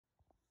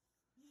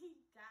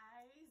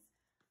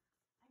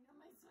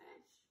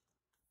Switch.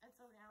 And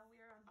so now we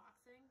are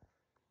unboxing.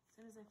 As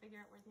soon as I figure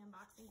out where the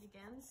unboxing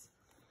begins.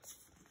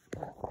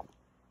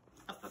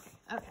 Oh,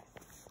 okay.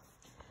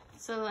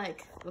 So,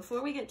 like,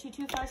 before we get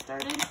too far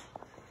started,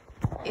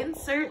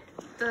 insert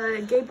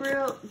the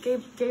Gabriel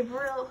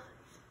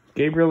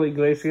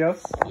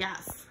Iglesias.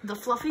 Yes, the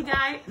fluffy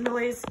guy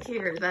noise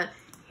here. The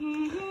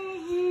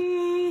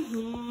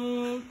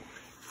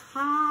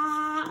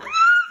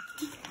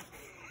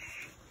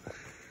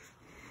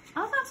oh,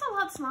 that's a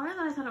lot smaller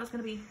than I thought it was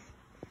gonna be.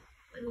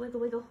 Wiggle, wiggle,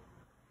 wiggle.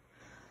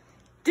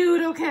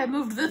 Dude, okay, I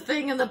moved the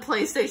thing and the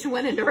PlayStation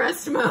went into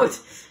rest mode.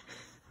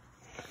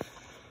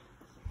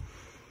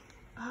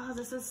 Oh,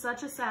 this is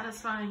such a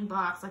satisfying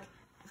box. Like,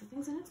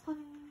 everything's in its place.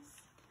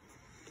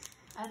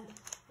 And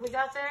we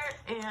got there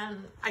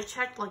and I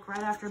checked like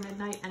right after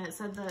midnight and it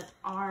said that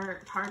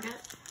our Target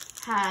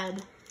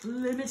had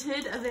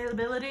limited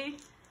availability.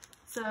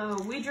 So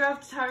we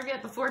drove to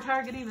Target before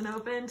Target even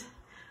opened.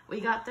 We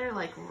got there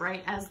like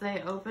right as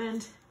they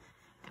opened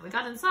and we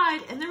got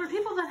inside and there were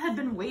people that had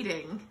been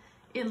waiting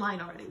in line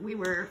already. We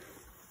were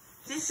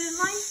fifth in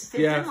line?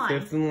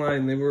 Fifth in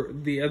line.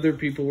 The other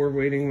people were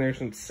waiting there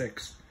since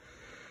 6.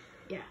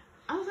 Yeah.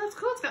 Oh, that's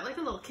cool. It's got like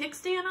a little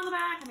kickstand on the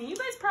back. I mean, you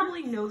guys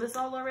probably know this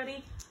all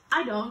already.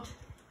 I don't.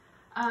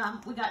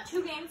 We got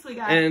 2 games.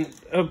 And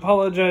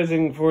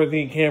apologizing for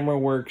the camera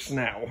works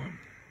now.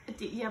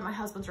 Yeah, my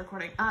husband's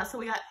recording. So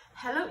we got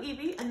Hello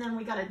Eevee, and then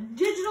we got a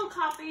digital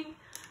copy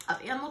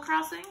of Animal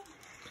Crossing,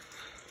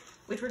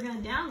 which we're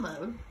going to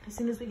download as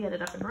soon as we get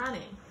it up and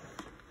running.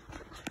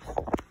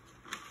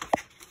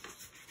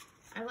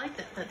 I like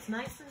that. That's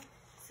nice and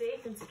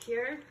safe and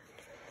secure.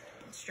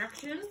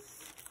 Instructions.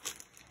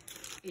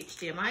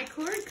 HDMI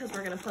cord, because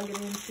we're going to plug it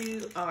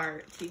into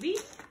our TV.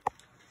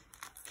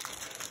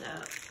 So,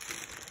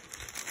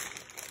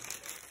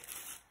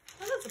 oh,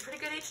 that's a pretty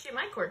good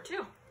HDMI cord,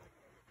 too.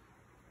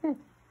 You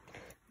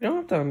don't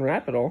have to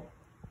unwrap it all.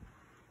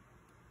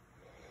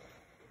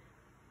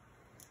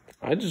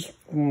 I just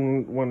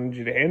wanted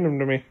you to hand them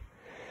to me.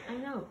 I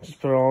know.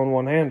 Just put it all in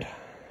one hand.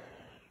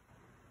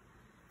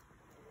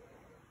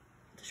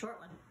 It's a short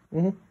one.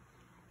 Mm-hmm.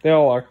 They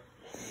all are.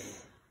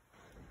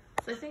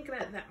 So I think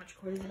about that much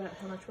cord is about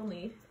how much we'll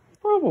need.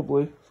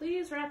 Probably.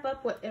 Please wrap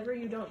up whatever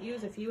you don't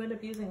use. If you end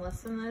up using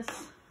less than this,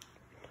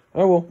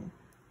 I will.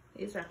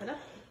 please wrap it up.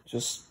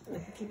 Just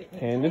Keep it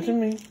hand it to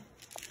me.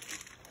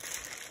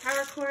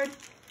 Power cord.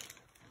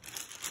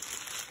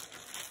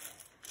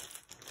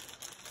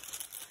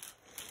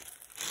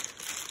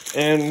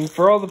 And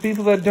for all the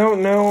people that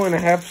don't know and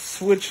have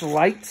Switch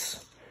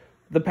lights,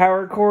 the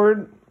power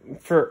cord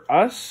for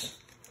us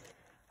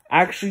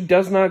actually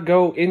does not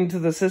go into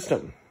the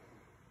system.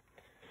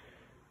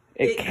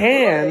 It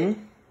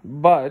can,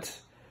 but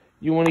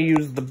you want to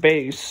use the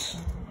base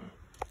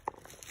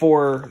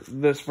for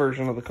this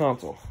version of the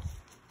console.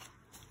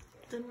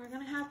 Then we're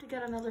going to have to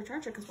get another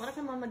charger, because what if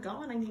I'm on the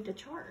go and I need to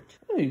charge?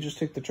 Oh, you just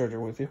take the charger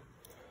with you.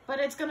 But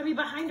it's going to be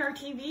behind our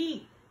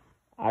TV.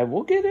 I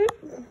will get it.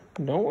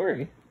 Don't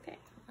worry. Okay,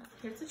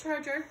 here's the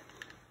charger.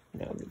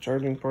 Now, the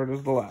charging part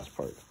is the last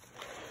part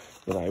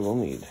that I will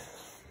need.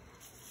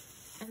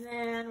 And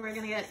then we're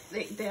going to get,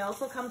 they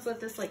also comes with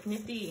this like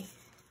nifty,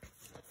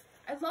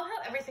 I love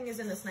how everything is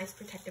in this nice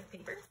protective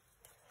paper.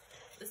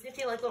 This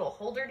nifty like little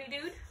holder-y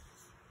dude.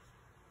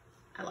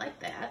 I like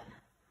that.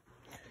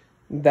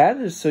 That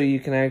is so you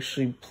can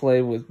actually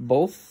play with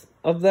both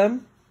of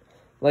them,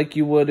 like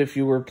you would if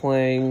you were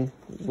playing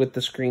with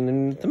the screen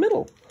in the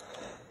middle.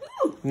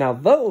 Ooh. Now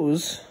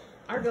those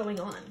are going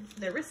on.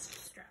 They're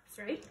wrist straps,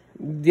 right?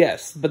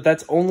 Yes, but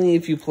that's only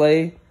if you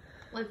play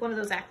like one of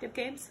those active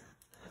games.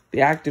 The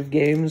active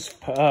games,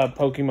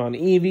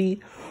 Pokemon Eevee,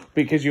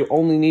 because you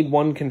only need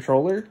one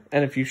controller,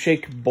 and if you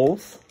shake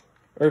both,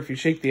 or if you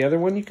shake the other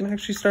one, you can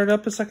actually start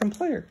up a second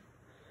player.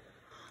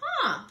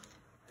 Huh.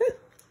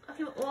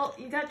 Okay, well,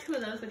 you got 2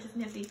 of those, which is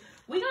nifty.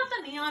 We got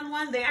the neon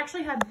one. They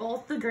actually had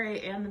both the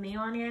gray and the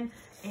neon in,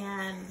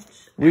 and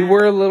we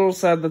were a little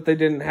sad that they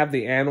didn't have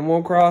the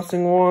Animal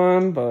Crossing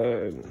one,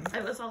 but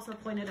it was also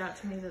pointed out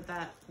to me that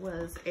that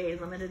was a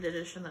limited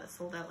edition that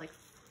sold out like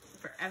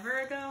forever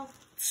ago.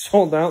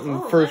 Sold out in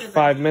the first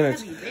 5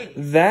 minutes.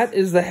 That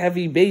is the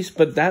heavy base,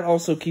 but that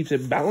also keeps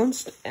it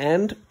balanced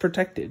and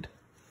protected.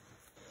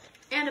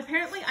 And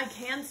apparently I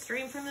can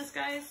stream from this,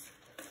 guys.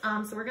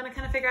 So we're going to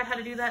kind of figure out how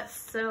to do that.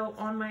 So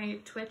on my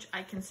Twitch,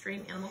 I can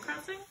stream Animal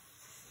Crossing.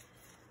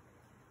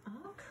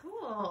 Oh,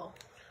 cool.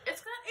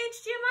 It's got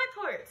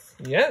HDMI ports.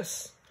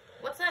 Yes.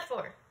 What's that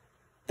for?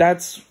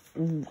 That's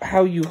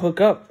how you hook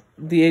up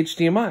the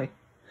HDMI.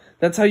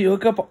 That's how you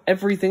hook up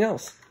everything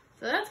else.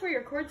 So that's where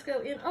your cords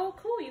go in. Oh,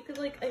 cool. You could,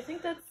 like, I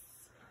think that's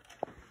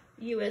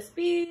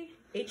USB,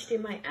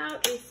 HDMI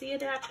out, AC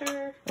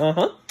adapter.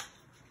 Uh-huh.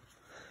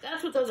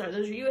 That's what those are.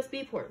 Those are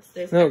USB ports.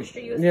 There's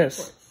extra USB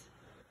ports.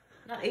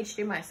 Not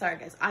HDMI. Sorry,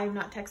 guys. I'm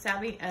not tech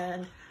savvy,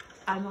 and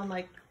I'm on,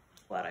 like,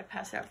 what? I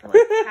passed out for,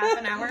 like, half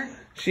an hour.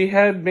 She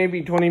had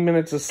maybe 20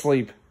 minutes of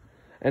sleep,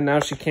 and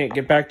now she can't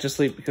get back to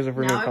sleep because of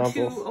her new consoles.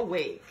 Now I'm too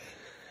awake.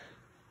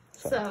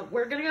 So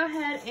we're going to go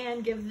ahead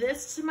and give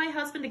this to my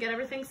husband to get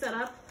everything set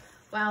up.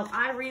 while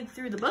I read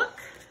through the book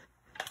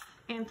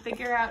and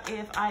figure out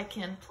if I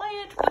can play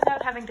it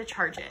without having to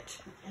charge it.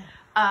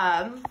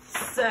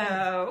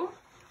 So,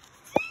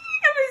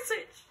 let me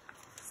switch.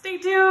 Stay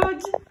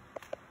tuned.